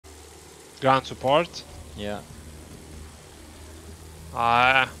Ground support. Yeah.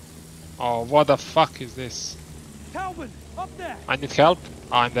 Oh, what the fuck is this? Calvin, up there. I need help.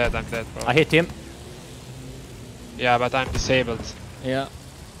 Oh, I'm dead, bro. I hit him. Yeah, but I'm disabled. Yeah.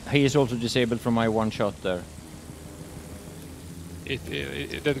 He is also disabled from my one shot there.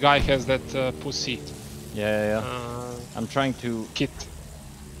 That guy has that pussy. Yeah. I'm trying to... Kit.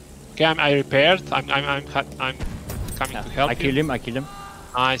 Okay, I repaired. I'm coming to help I killed him.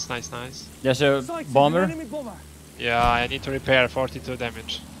 Nice. There's a bomber. Yeah, I need to repair. 42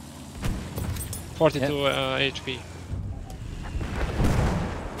 damage. 42 HP.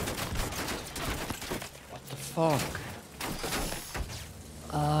 What the fuck?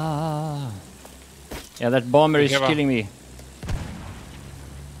 Yeah, that bomber is killing me.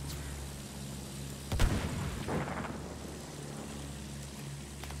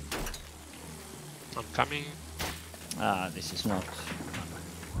 I'm coming. This is not...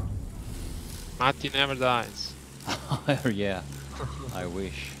 Matti never dies. Yeah, I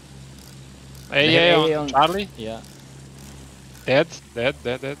wish. Hey, on Charlie? Yeah. Dead.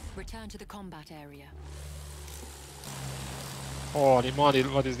 Return to the combat area. Holy moly,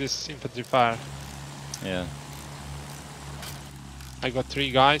 what is this infantry fire? Yeah. I got 3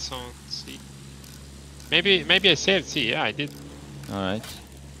 guys on C. Maybe I saved C, yeah I did. Alright.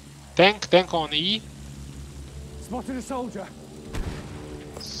 Tank on E. Spotted a soldier.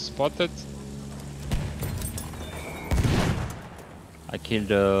 Spotted. I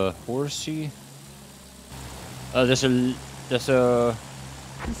killed a horsey. There's a...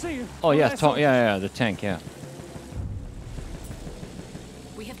 Can see you. Oh yeah, yeah, the tank, yeah.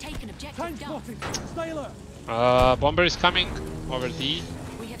 We have taken objective Tank Duff. spotted. Stay alert. Bomber is coming over D.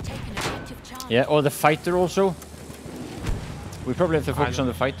 We have taken objective Charlie. Yeah, or the fighter also. We probably have to focus on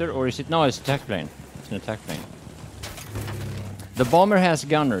the fighter, or is it... No, it's an attack plane. It's an attack plane. The bomber has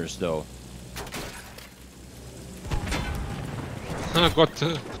gunners, though. I got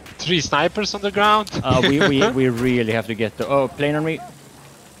 3 snipers on the ground. We really have to get the... Oh, plane on me.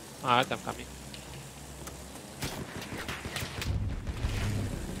 Alright, I'm coming.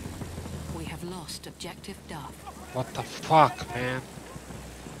 We have lost objective Duff. What the fuck, man?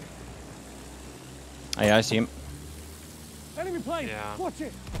 Yeah, I see him. Enemy plane. Yeah. Watch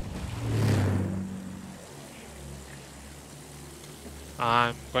it.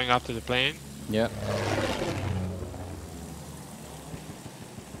 I'm going up to the plane. Yeah.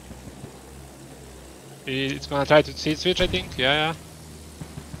 It's gonna try to seat switch, I think. Yeah.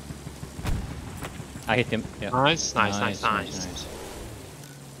 I hit him. Yeah. Nice.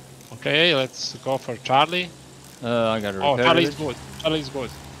 Okay, let's go for Charlie. I got to Oh, repair Charlie it. is good. Charlie is good.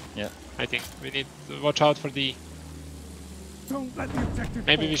 Yeah. I think we need to watch out for the... Don't let the objective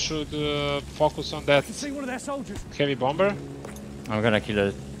Maybe we fall. should focus on that I can see one of their soldiers. heavy bomber. I'm gonna kill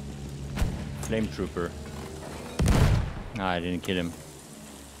a flame trooper. No, I didn't kill him.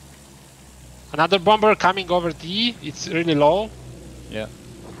 Another bomber coming over D. It's really low. Yeah.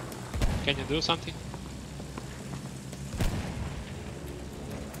 Can you do something?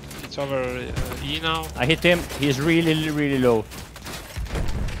 It's over E now. I hit him. He's really low.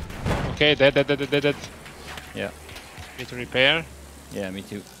 Okay, dead. Yeah. Need to repair. Yeah, me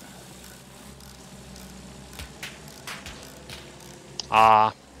too.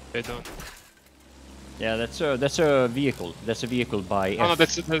 They don't. Yeah, that's a vehicle. That's a vehicle by Oh no, F.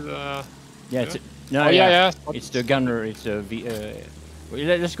 that's Yeah, it's no. Oh yeah. It's the gunner. It's a V.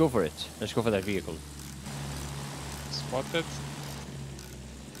 Let's go for it. Let's go for that vehicle. Spotted.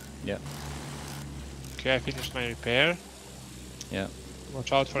 Yeah. Okay, I finished my repair. Yeah.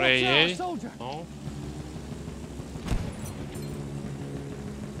 Watch out for Watch AA. out, soldier. No.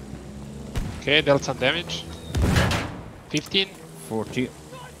 Okay, dealt some damage. 15. 40.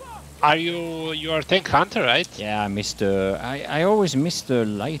 You are a tank hunter, right? Yeah, I missed the. I always miss the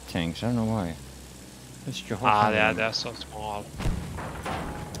light tanks. I don't know why. That's Geforce. Yeah, they're so small.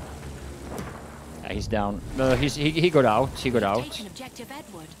 He's down. No, he got out. He got out. Taken objective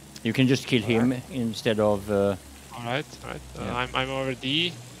Edward. You can just kill him instead of. Alright. Yeah. I'm over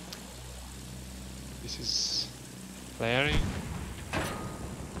D. This is flaring.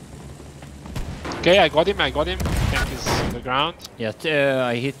 Okay, I got him. Tank is on the ground. Yeah,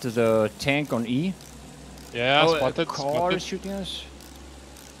 I hit the tank on E. Yeah, Oh, spotted. a car is shooting us.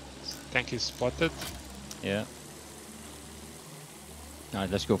 Tank is spotted. Yeah. Alright,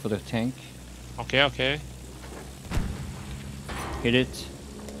 let's go for the tank. Okay. Hit it.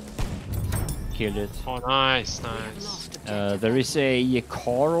 Killed it. Oh, nice. We have lost objective There is a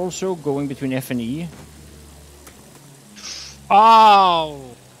car also going between F and E.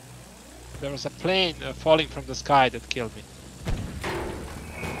 Oh! There was a plane falling from the sky that killed me.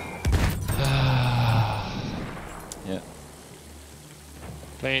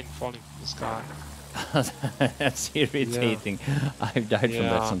 plane falling from the sky. That's irritating. I've died from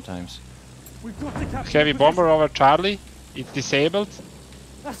that Yeah. sometimes. We've got to capture Heavy the bomber position. over Charlie. It's disabled.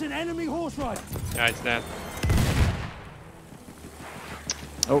 That's an enemy horse rider. Yeah, it's dead.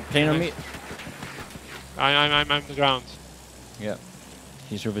 Oh, plane on me. I'm on the ground. Yeah.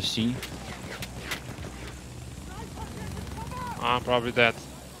 He's over C. I'm probably dead.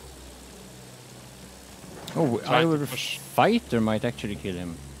 Oh, Trying to our push. fighter might actually kill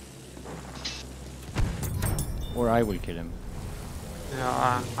him. Or I will kill him.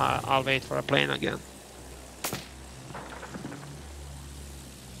 Yeah, I'll wait for a plane again.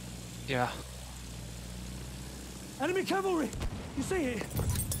 Yeah. Enemy cavalry. You see it?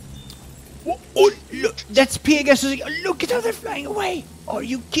 Oh, look! That's Pegasus! Look at how they're flying away! Are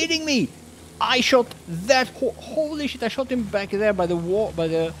you kidding me? I shot that. Holy shit! I shot him back there by the wall, by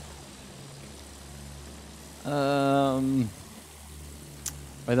the Looking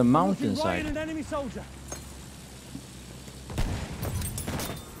right mountainside. at an enemy soldier.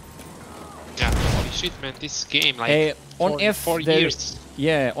 Yeah. Holy shit, man! This game, like, Hey, on F, 4 there- years.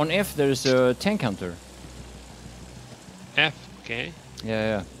 Yeah, on F there's a tank hunter. F. Okay.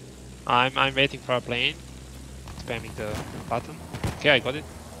 Yeah, I'm waiting for a plane. Spamming the button. Okay, I got it.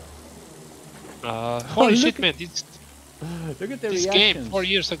 Holy look shit, at- man! This Look at the this game 4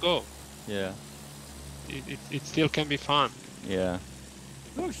 years ago. Yeah, It still can be fun. yeah.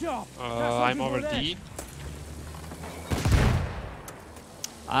 Look sharp. I'm over D.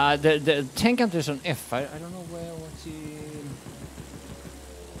 The tank hunter's on F. I don't know what's he.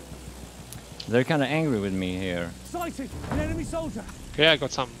 They're kind of angry with me here. Sighted. An enemy soldier. Okay, I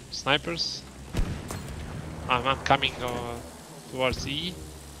got some snipers. I'm coming towards E.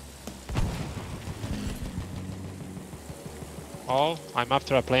 Oh, I'm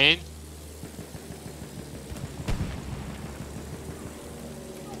after a plane.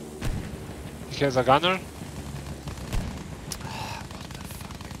 He has a gunner.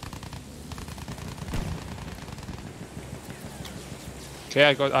 Okay,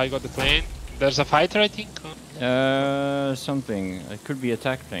 I got the plane. There's a fighter, I think. Something. It could be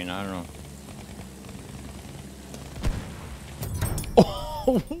attack plane. I don't know.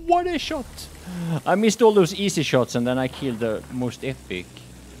 Oh, what a shot! I missed all those easy shots, and then I killed the most epic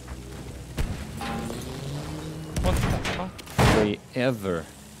What the fuck? way ever.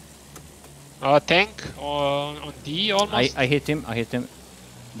 Tank on D almost. I hit him. I hit him.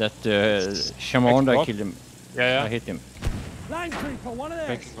 That shaman that off. killed him. Yeah, I hit him. Land creeper. One of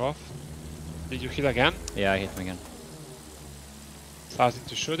theirs. Backing off. Did you hit again? Yeah, I hit him again. Starting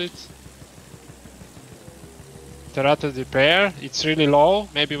to shoot it. Turret repair. It's really low.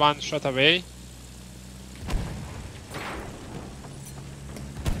 Maybe one shot away.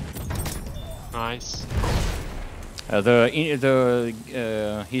 Nice.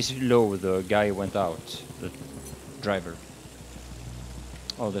 He's low. The guy went out. The driver.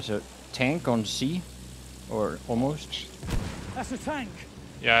 Oh, there's a tank on C, or almost. That's a tank.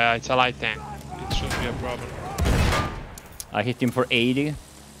 Yeah, it's a light tank. It shouldn't be a problem. I hit him for 80.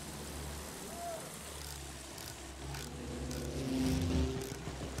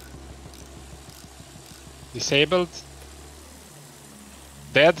 Disabled.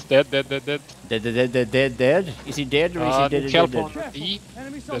 Dead. Dead. Is he dead or is he dead? Help dead? on D.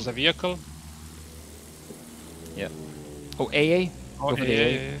 Enemy There's a soldier. vehicle. Yeah. Oh, AA. Oh, Go for the yeah, AA.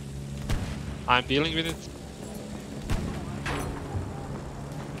 yeah, yeah. I'm dealing with it.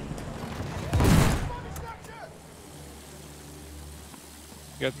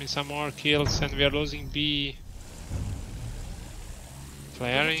 Get me some more kills and we are losing B. We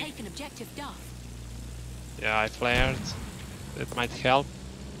have Flaring. taken objective Duff. Yeah, I flared. That might help.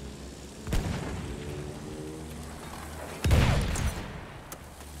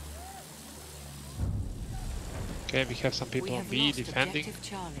 Okay, we have some We people on have B lost defending. objective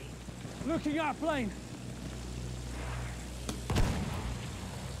Charlie. Looking at a plane.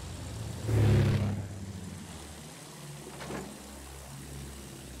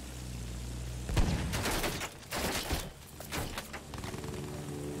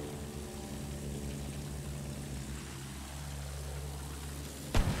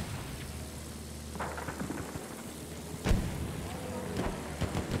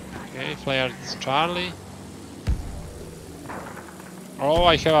 Okay, flared Charlie. Oh,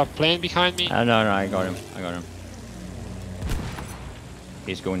 I have a plane behind me. No, I got him. I got him.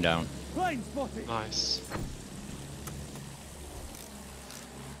 He's going down. Plane spotted. Nice.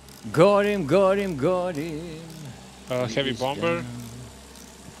 Got him. Heavy He's bomber. down.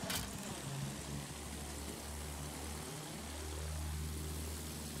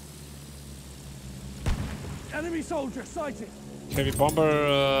 Enemy soldier sighted. Heavy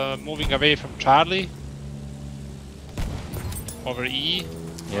bomber moving away from Charlie. Over E.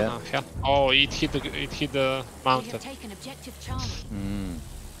 Yeah. Oh, hell. Oh, it hit the We mountain. have taken objective Charlie.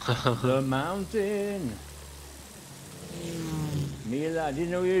 The mountain. Mila, I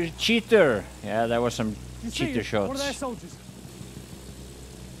didn't know you were a cheater. Yeah, that was some You see cheater it? One of their shots. soldiers.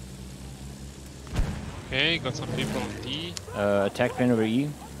 Okay, got some people on D. Attack plane over E.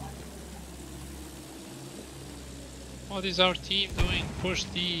 What is our team doing? Push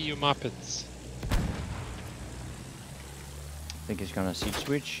D, you muppets. I think he's gonna seat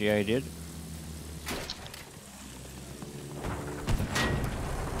switch. Yeah, he did.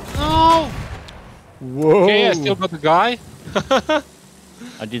 No! Whoa! Okay, I still got the guy.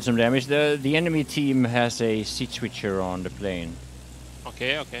 I did some damage. The enemy team has a seat switcher on the plane.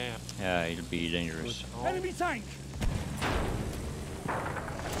 Okay, okay. Yeah, it'll be dangerous. Oh. Enemy tank.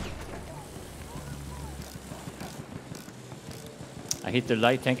 I hit the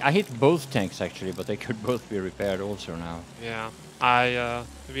light tank. I hit both tanks actually, but they could both be repaired also now. Yeah,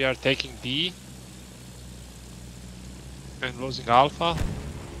 we are taking D and losing Alpha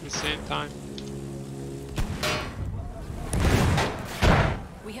at the same time.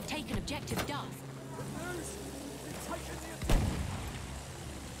 We have taken objective Duff.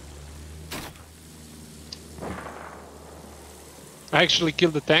 I actually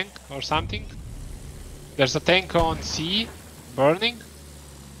killed the tank or something. There's a tank on C, burning.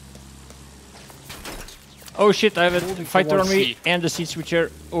 Oh shit! I have a Moving fighter on towards me C. and the seat switcher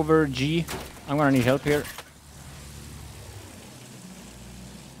over G. I'm gonna need help here.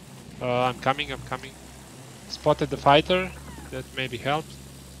 I'm coming. Spotted the fighter. That maybe helps.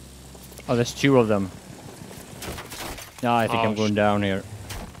 Oh, there's two of them. No, I think Oh, I'm going down here.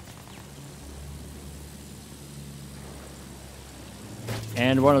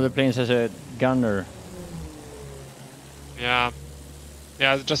 And one of the planes has a gunner. Yeah,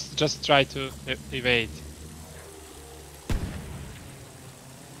 yeah. Just try to evade.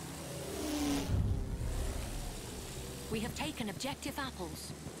 We have taken objective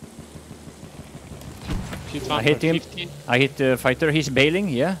apples. I one hit for him. 50. I hit the fighter. He's bailing.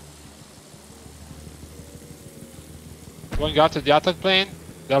 Yeah. Going out to the attack plane.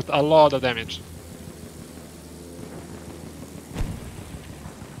 Dealt a lot of damage.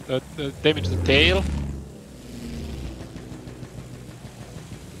 The damage the tail.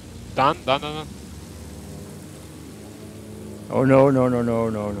 Done. Oh no!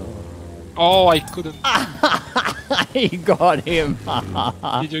 Oh, I couldn't. He got him.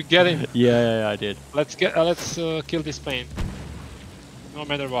 Did you get him? Yeah, I did. Let's kill this plane. No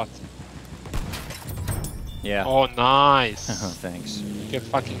matter what. Yeah. Oh, nice. Thanks. Get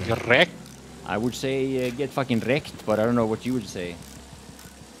fucking wrecked. I would say get fucking wrecked, but I don't know what you would say.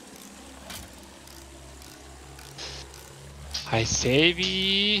 I say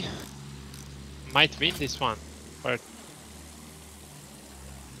we might win this one. But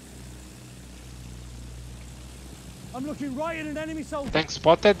I'm looking right at an enemy soldier. tank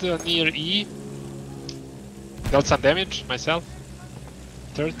spotted near E. Dealt some damage myself.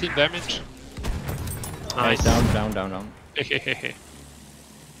 13 damage. Nice. Down.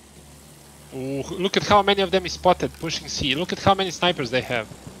 Ooh, look at how many of them is spotted pushing C. Look at how many snipers they have.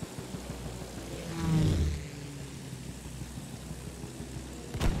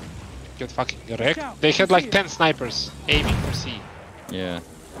 Get fucking wrecked. They had like 10 snipers aiming for C. Yeah.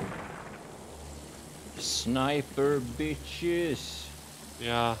 Sniper bitches.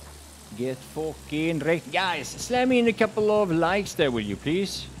 Yeah. Get fucking wrecked. Guys, slam in a couple of likes there, will you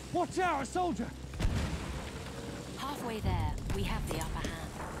please? Watch out, a soldier. Halfway there, we have the upper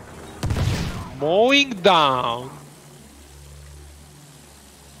hand. Mowing down.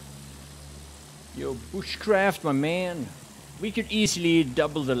 Yo, bushcraft, my man. We could easily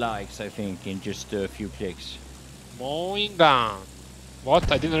double the likes, I think, in just a few clicks. Mowing down.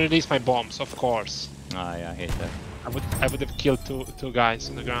 What? I didn't release my bombs, of course. Ah, yeah, I hate that. I would have killed two guys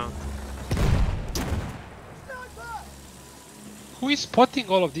on the ground. Who is spotting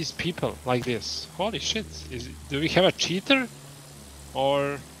all of these people like this? Holy shit! Do we have a cheater?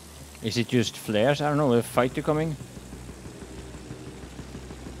 Or Is it just flares? I don't know, a fighter coming?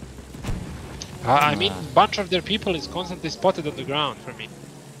 I mean, bunch of their people is constantly spotted on the ground for me.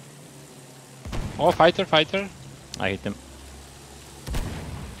 Oh, fighter! I hit them.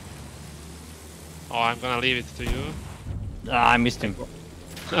 Oh, I'm gonna leave it to you. Ah, I missed him.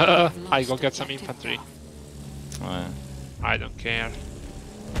 I go get some Objective infantry. Duff. Oh, yeah. I don't care.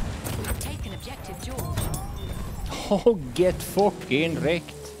 We have taken objective George. Oh, get fucking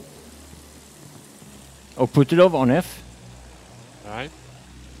wrecked. Oh, put it over on F. Right?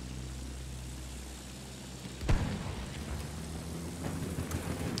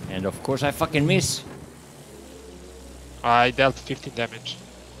 And of course I fucking miss. I dealt 15 damage.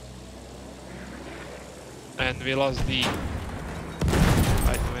 And we lost the...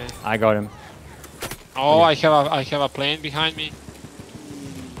 By the way. I got him. Oh, I have a plane behind me.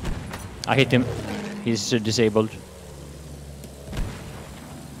 I hit him. He's disabled.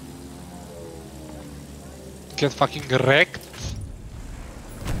 Get fucking wrecked.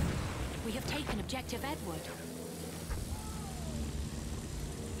 We have taken objective Edward.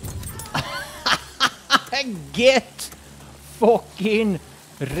 Get fucking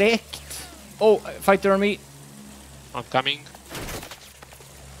wrecked. Oh, fighter on me. I'm coming.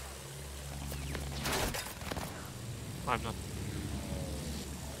 I'm not.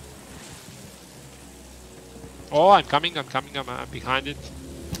 Oh, I'm coming, I'm behind it.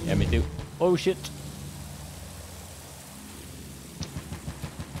 Yeah, me too. Oh shit.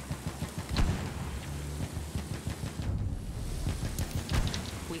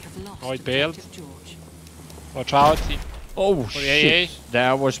 We have lost Oh, it bailed. objective George. Watch out. Oh the shit. AA.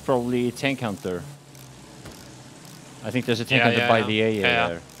 That was probably a tank hunter. I think there's a tank Yeah, hunter yeah, by yeah. the AA Yeah.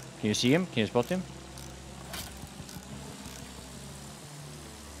 there. Can you see him? Can you spot him?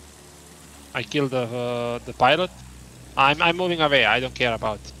 I killed the pilot. I'm moving away. I don't care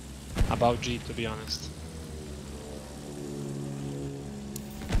about G, to be honest.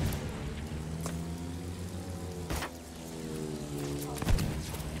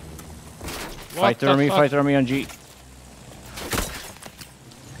 What the fuck? Fighter on me on G.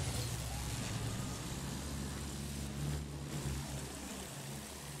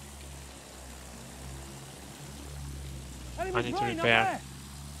 Enemy I need to plane up repair. there.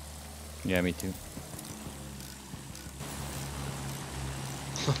 Yeah, me too.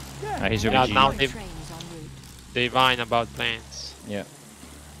 Yeah. He's Yeah, over G. now Train they- is en route. They whine about planes. Yeah.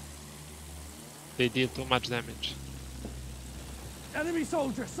 They deal too much damage. Enemy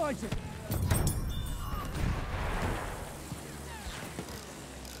soldier sighted.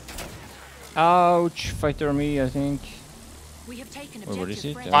 Ouch. Fighter on me, I think. We have taken Or what is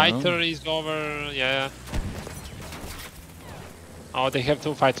objective it? Freddy. Fighter is over, yeah. Oh, they have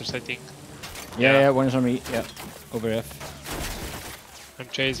two fighters, I think. Yeah, Yeah. yeah, one is on me. Yeah. Over F. I'm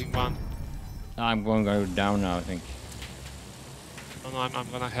chasing one. I'm going to go down now, I think. No,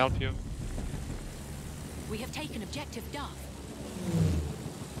 I'm gonna help you. We have taken objective Duff.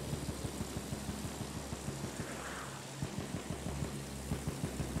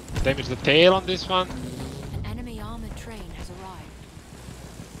 Damage the tail on this one. An enemy armored train has arrived.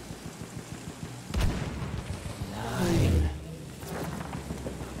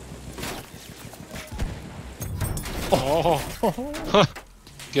 Oh!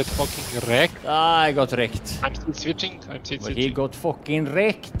 Get fucking wrecked. I got wrecked. I'm still switching. I'm still But he switching. got fucking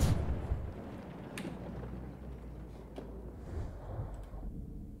wrecked.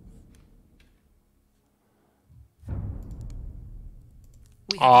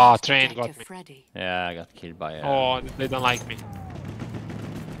 We have Ah, lost train objective got me. Freddy. Yeah, I got killed by a... Oh, they don't like me.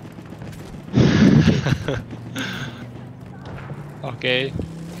 Okay.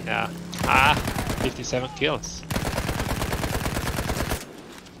 Yeah. Ah, 57 kills.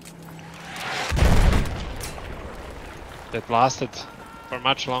 That lasted for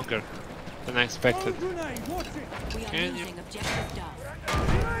much longer than I expected. Throw grenade. Watch it. We are Can you- losing objective Duff.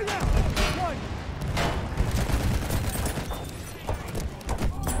 Grenade out. One.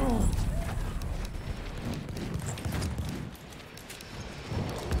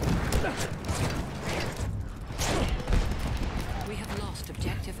 We have lost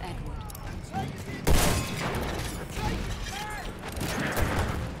objective Edward.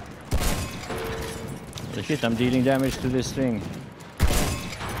 Holy shit, I'm dealing damage to this thing.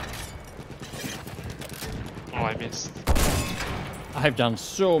 Oh, I missed. I've done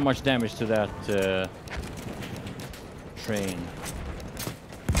so much damage to that train.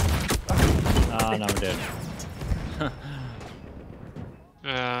 Ah, now I'm dead.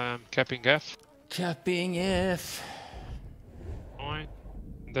 Capping F. Capping F. Alright.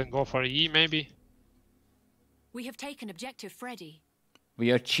 Then go for E, maybe. We have taken objective Freddy.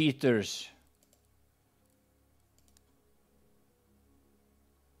 We are cheaters.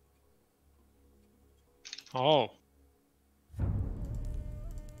 Oh.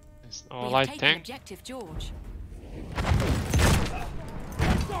 It's We all have light taken tank. objective George.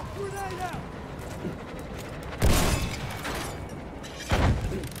 Stop. Grenade out.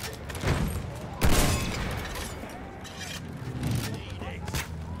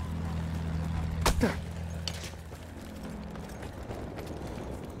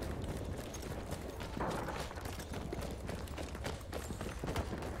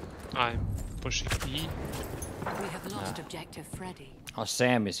 I'm pushing E. We have lost objective Freddy. Oh,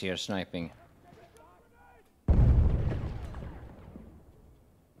 Sam is here sniping.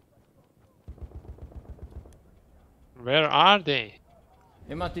 Where are they?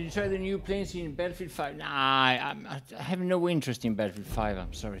 Hey Matt, did you try the new planes in Battlefield 5? Nah, I have no interest in Battlefield 5,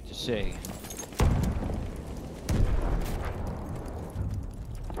 I'm sorry to say.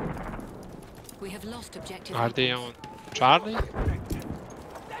 We have lost objective. Are they on Charlie?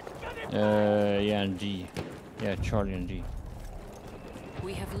 Yeah, and D. Yeah, Charlie and D.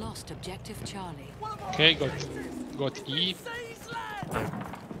 We have lost objective Charlie. Okay, got E.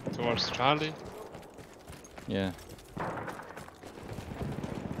 Towards Charlie. Yeah.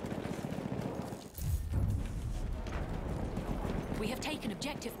 We have taken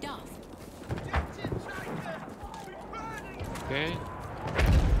objective Duff. Okay.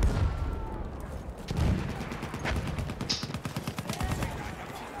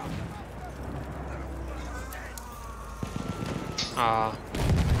 Ah.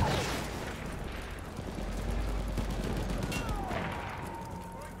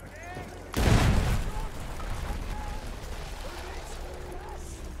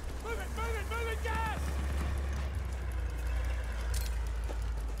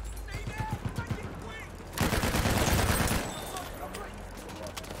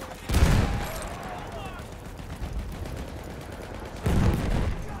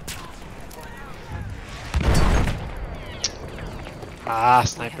 Ah,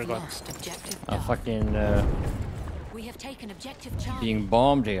 sniper got. Lost objective I'm Duff. fucking We have taken objective Charlie. being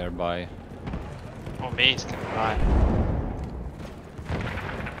bombed here by... Oh, mace can fly.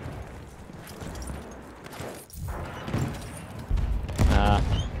 Ah.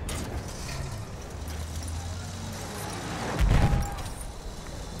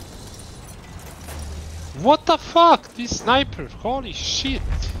 What the fuck? This sniper, holy shit.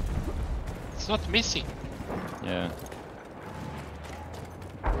 It's not missing. Yeah.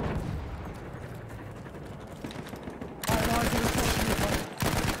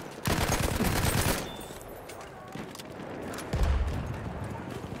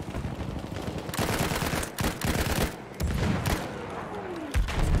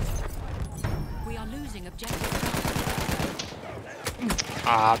 We are losing objective Charlie.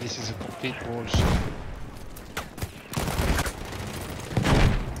 Ah, this is a complete bullshit.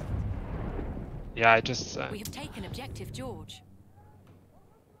 Yeah, I just We have taken objective George.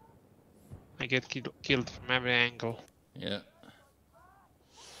 I get killed from every angle. Yeah.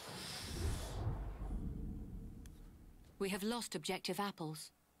 We have lost objective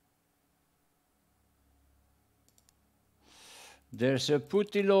apples. There's a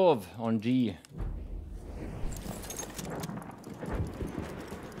Putilov on D.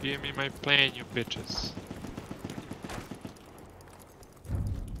 Give me my plane, you bitches.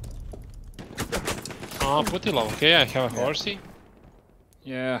 Oh, Putilo, okay, I have a horsey.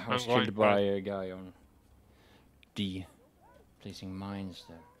 Yeah, I was I'm going killed for by a guy on D. Placing mines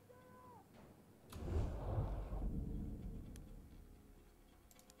there.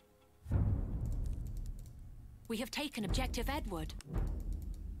 We have taken objective Edward.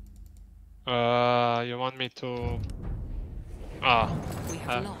 You want me to? Ah, We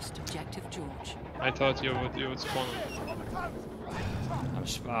have lost objective George. I thought you would spawn. I'm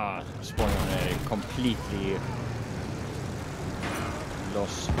spawning on a completely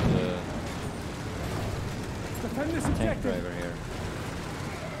lost Defend this tank objective. driver here.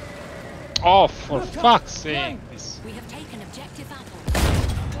 Oh, for fuck's sake! This. We have taken objective apple.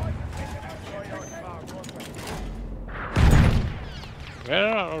 Where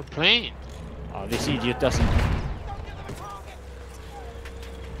are our plane? Oh, this idiot doesn't.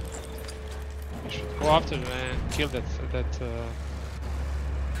 We should go after and kill that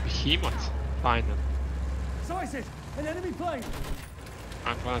behemoth. Finally, Sight it! An enemy plane!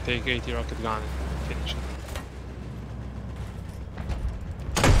 I'm gonna take 80 rocket gun and finish it.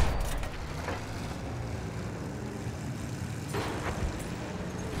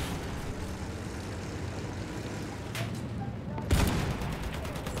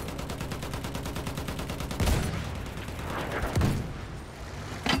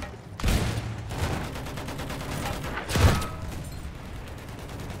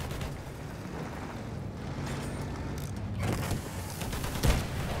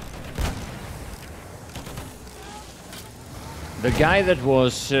 The guy that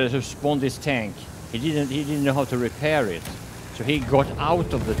was who spawned this tank, he didn't know how to repair it, so he got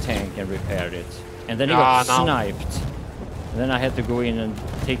out of the tank and repaired it, and then he got no. sniped. And then I had to go in and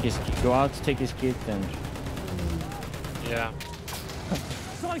take go out, take his kit, and Yeah.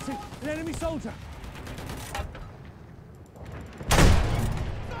 Sighted! An enemy soldier!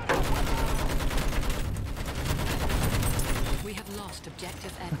 We have lost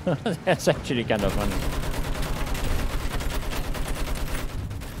That's actually kind of funny.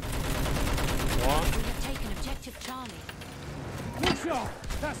 What? We have taken objective Charlie. Good shot!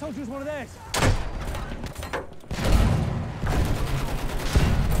 That soldier's one of theirs.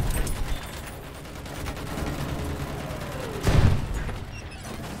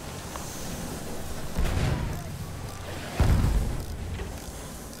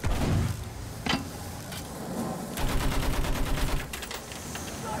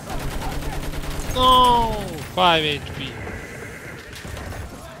 No! 5 HP.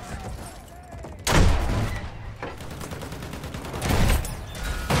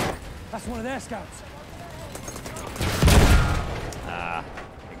 That's one of their scouts. Ah,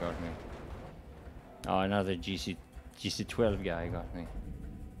 they got me. Oh, another GC12 guy got me.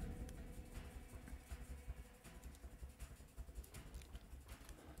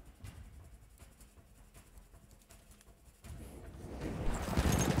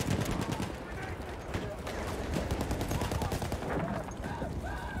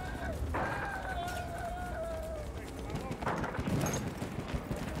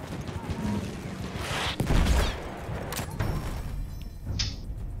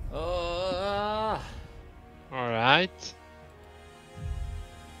 Alright.